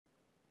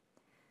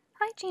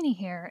Hi, Jeannie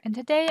here, and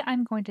today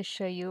I'm going to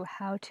show you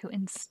how to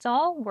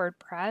install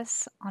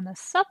WordPress on a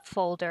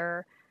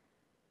subfolder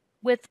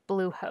with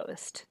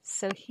Bluehost.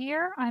 So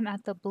here I'm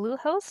at the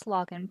Bluehost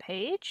login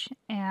page,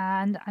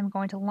 and I'm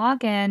going to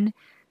log in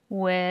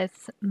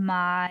with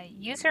my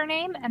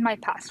username and my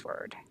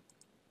password.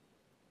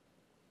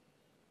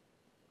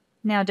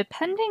 Now,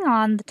 depending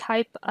on the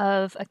type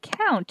of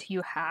account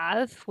you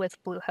have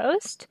with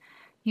Bluehost,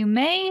 you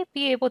may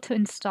be able to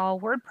install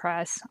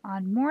WordPress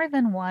on more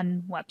than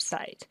one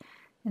website.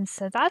 And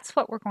so that's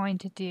what we're going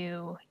to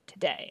do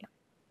today.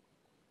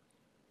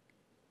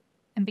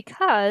 And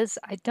because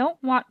I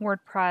don't want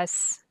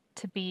WordPress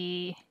to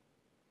be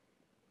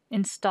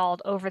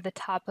installed over the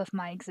top of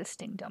my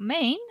existing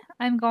domain,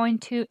 I'm going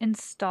to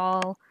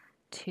install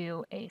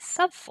to a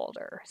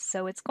subfolder.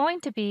 So it's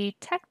going to be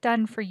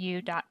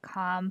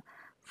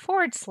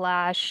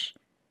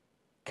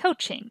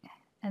techdoneforyou.com/coaching,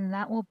 and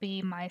that will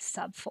be my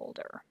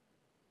subfolder.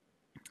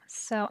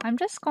 So I'm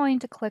just going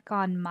to click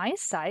on My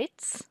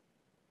Sites,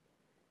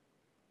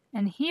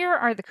 and here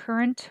are the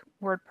current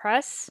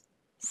WordPress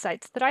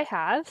sites that I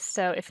have.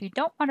 So if you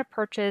don't want to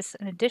purchase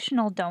an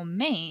additional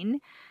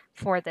domain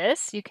for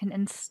this, you can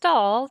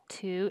install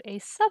to a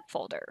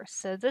subfolder.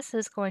 So this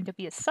is going to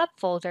be a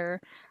subfolder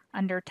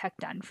under Tech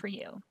Done For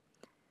You.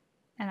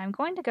 And I'm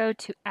going to go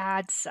to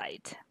Add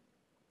Site.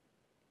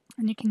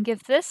 And you can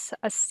give this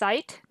a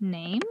site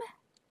name.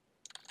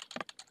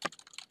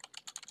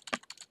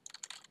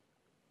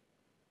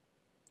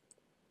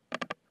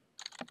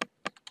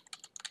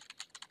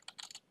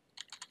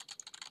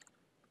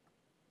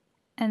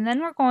 And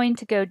then we're going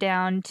to go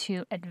down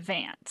to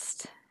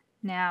Advanced.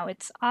 Now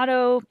it's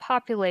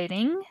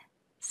auto-populating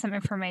some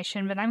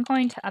information, but I'm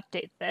going to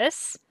update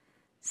this.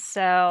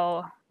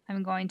 So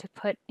I'm going to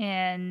put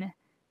in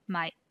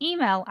my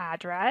email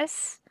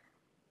address,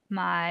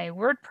 my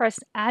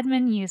WordPress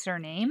admin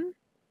username,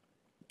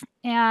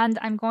 and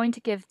I'm going to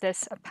give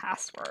this a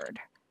password.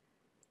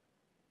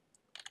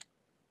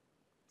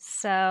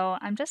 So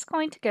I'm just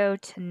going to go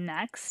to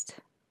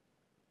Next.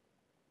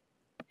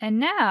 And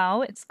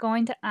now it's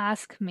going to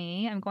ask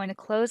me, I'm going to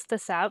close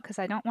this out because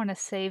I don't want to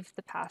save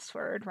the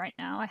password right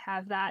now. I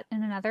have that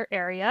in another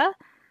area.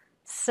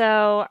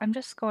 So I'm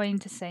just going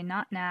to say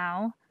not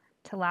now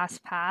to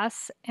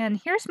LastPass.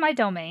 And here's my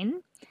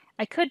domain.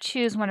 I could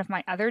choose one of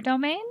my other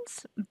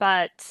domains,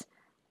 but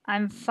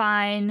I'm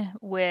fine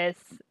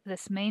with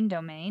this main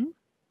domain.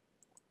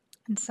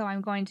 And so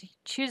I'm going to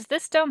choose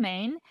this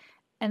domain,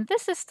 and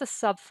this is the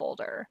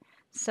subfolder.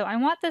 So I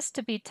want this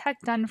to be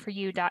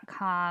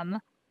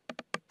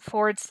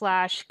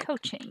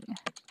techdoneforyou.com/coaching.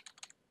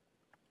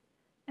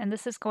 And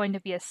this is going to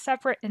be a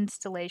separate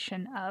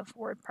installation of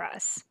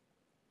WordPress.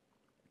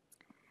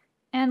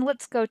 And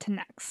let's go to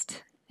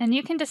Next. And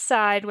you can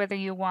decide whether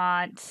you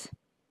want,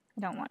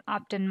 I don't want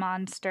Opt-in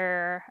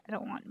Monster, I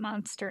don't want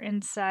Monster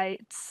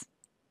Insights,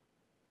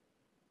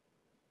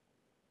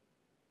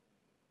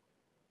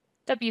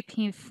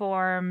 WP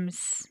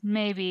Forms,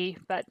 maybe,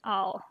 but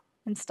I'll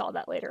install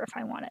that later if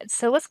I want it.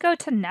 So let's go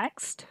to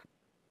Next.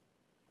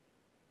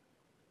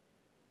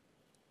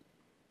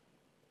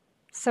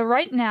 So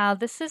right now,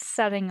 this is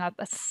setting up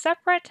a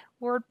separate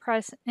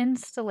WordPress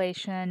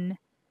installation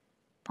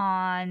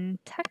on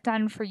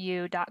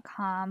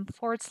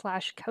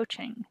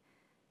techdoneforyou.com/coaching.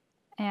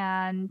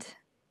 And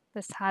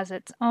this has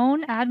its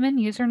own admin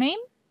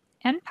username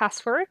and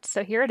password.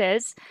 So here it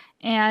is.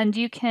 And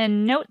you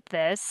can note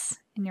this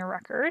in your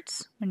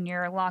records when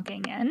you're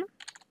logging in.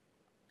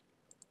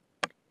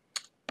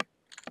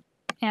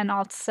 And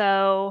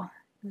also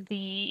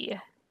the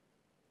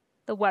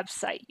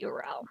website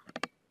URL.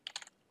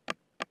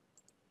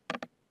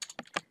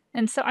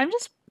 And so I'm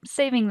just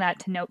saving that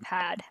to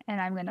Notepad, and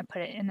I'm going to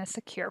put it in a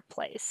secure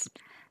place.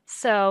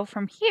 So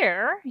from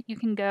here, you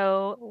can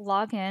go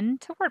log in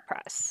to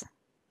WordPress.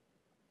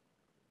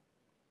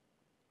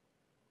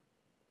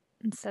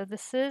 And so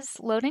this is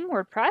loading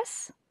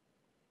WordPress.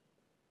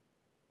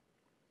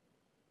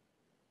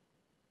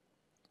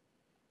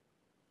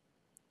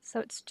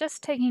 So it's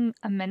just taking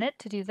a minute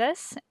to do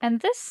this.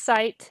 And this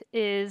site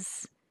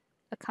is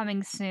a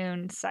coming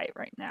soon site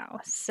right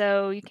now.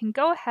 So you can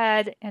go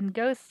ahead and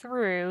go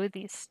through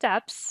these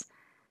steps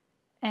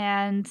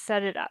and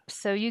set it up.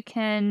 So you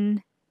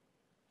can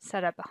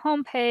set up a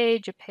home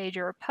page, a page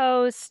or a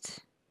post,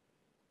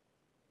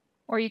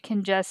 or you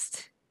can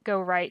just go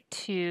right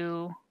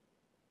to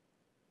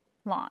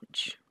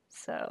launch.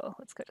 So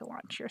let's go to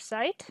launch your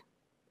site.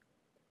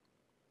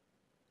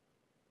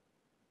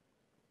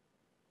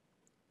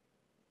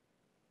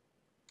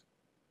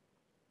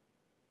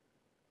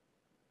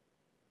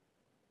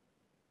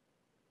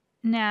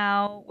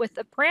 Now, with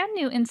a brand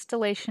new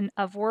installation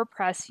of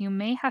WordPress, you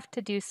may have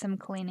to do some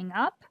cleaning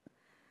up.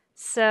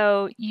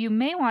 So you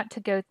may want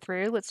to go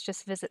through, let's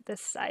just visit this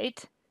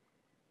site.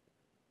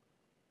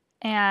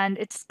 And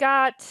it's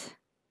got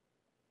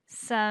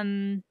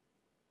some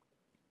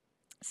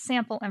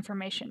sample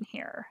information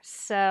here.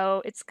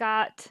 So it's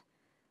got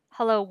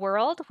Hello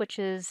World, which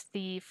is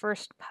the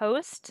first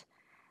post,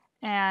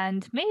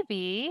 and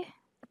maybe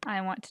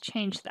I want to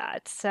change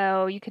that.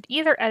 So you could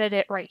either edit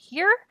it right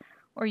here,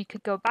 or you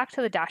could go back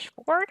to the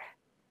dashboard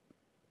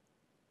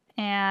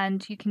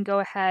and you can go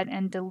ahead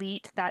and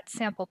delete that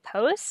sample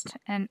post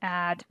and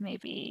add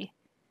maybe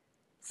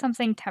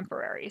something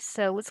temporary.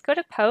 So let's go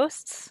to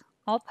posts,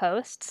 all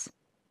posts,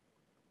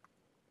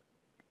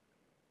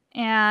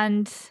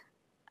 and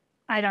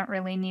I don't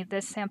really need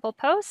this sample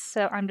post,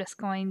 so I'm just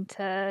going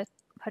to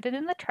put it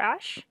in the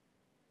trash.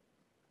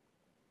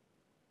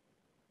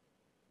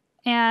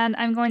 And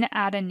I'm going to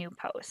add a new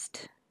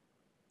post.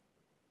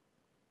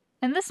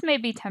 And this may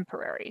be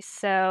temporary,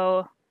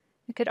 so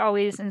you could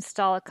always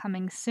install a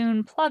coming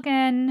soon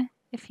plugin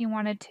if you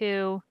wanted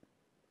to.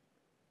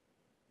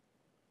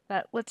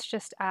 But let's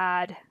just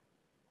add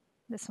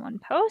this one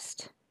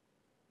post.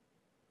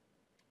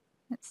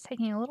 It's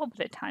taking a little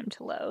bit of time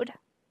to load.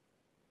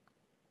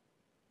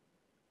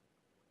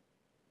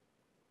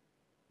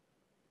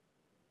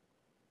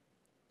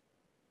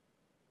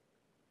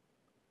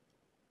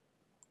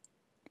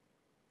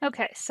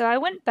 Okay, so I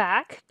went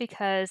back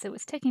because it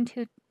was taking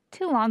too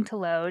long to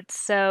load,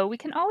 so we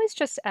can always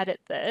just edit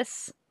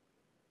this.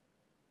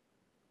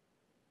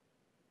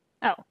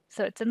 Oh,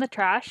 so it's in the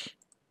trash.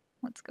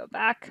 Let's go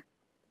back.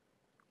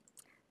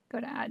 Go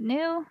to add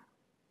new.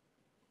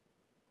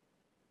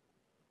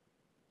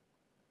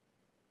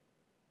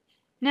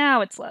 Now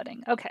it's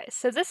loading. Okay,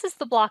 so this is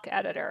the block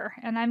editor,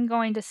 and I'm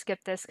going to skip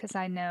this because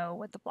I know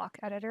what the block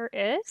editor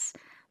is.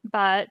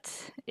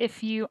 But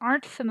if you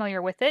aren't familiar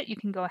with it, you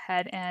can go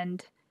ahead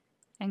and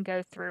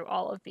go through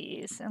all of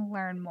these and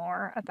learn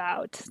more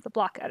about the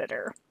block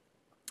editor.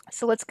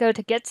 So let's go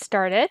to get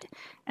started,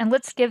 and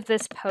let's give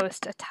this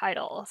post a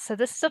title. So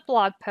this is a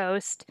blog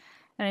post,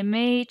 and I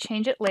may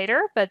change it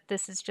later, but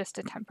this is just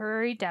a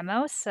temporary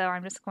demo. So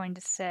I'm just going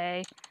to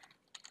say,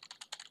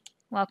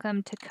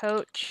 welcome to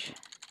Coach,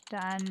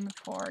 done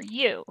for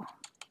you.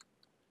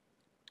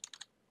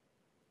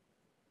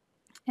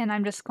 And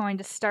I'm just going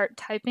to start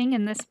typing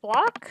in this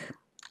block.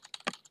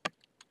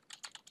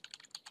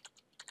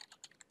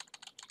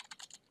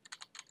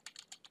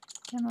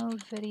 Demo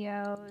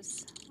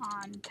videos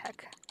on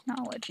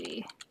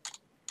technology.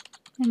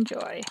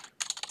 Enjoy.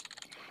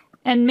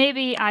 And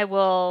maybe I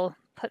will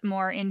put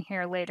more in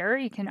here later.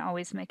 You can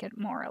always make it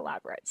more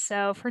elaborate.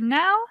 So for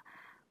now,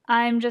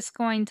 I'm just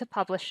going to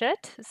publish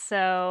it.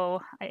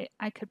 So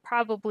I could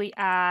probably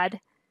add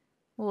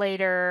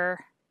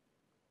later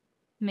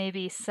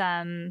maybe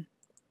some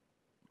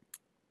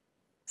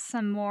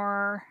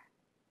more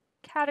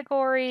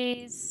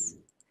categories.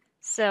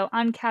 So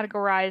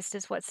uncategorized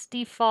is what's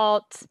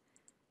default.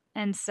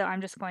 And so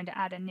I'm just going to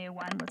add a new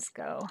one. Let's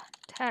go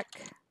tech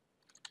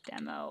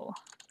demo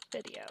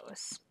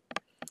videos.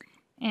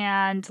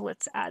 And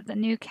let's add the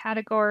new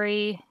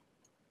category.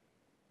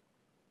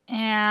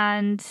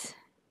 And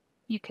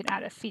you could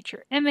add a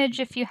feature image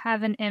if you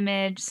have an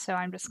image. So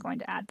I'm just going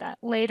to add that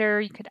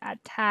later. You could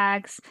add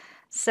tags.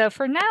 So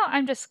for now,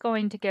 I'm just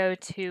going to go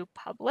to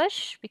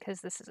publish because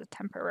this is a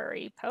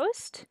temporary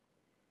post.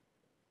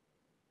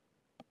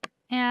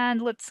 And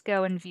let's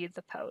go and view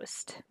the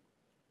post.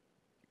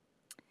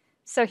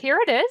 So here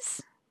it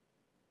is.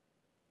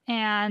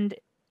 And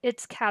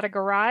it's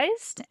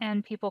categorized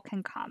and people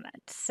can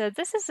comment. So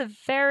this is a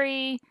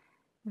very,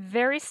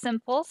 very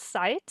simple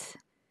site.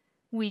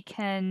 We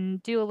can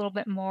do a little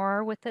bit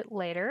more with it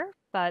later,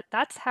 but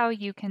that's how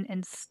you can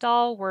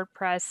install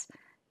WordPress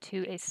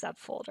to a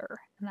subfolder.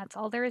 And that's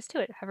all there is to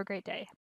it. Have a great day.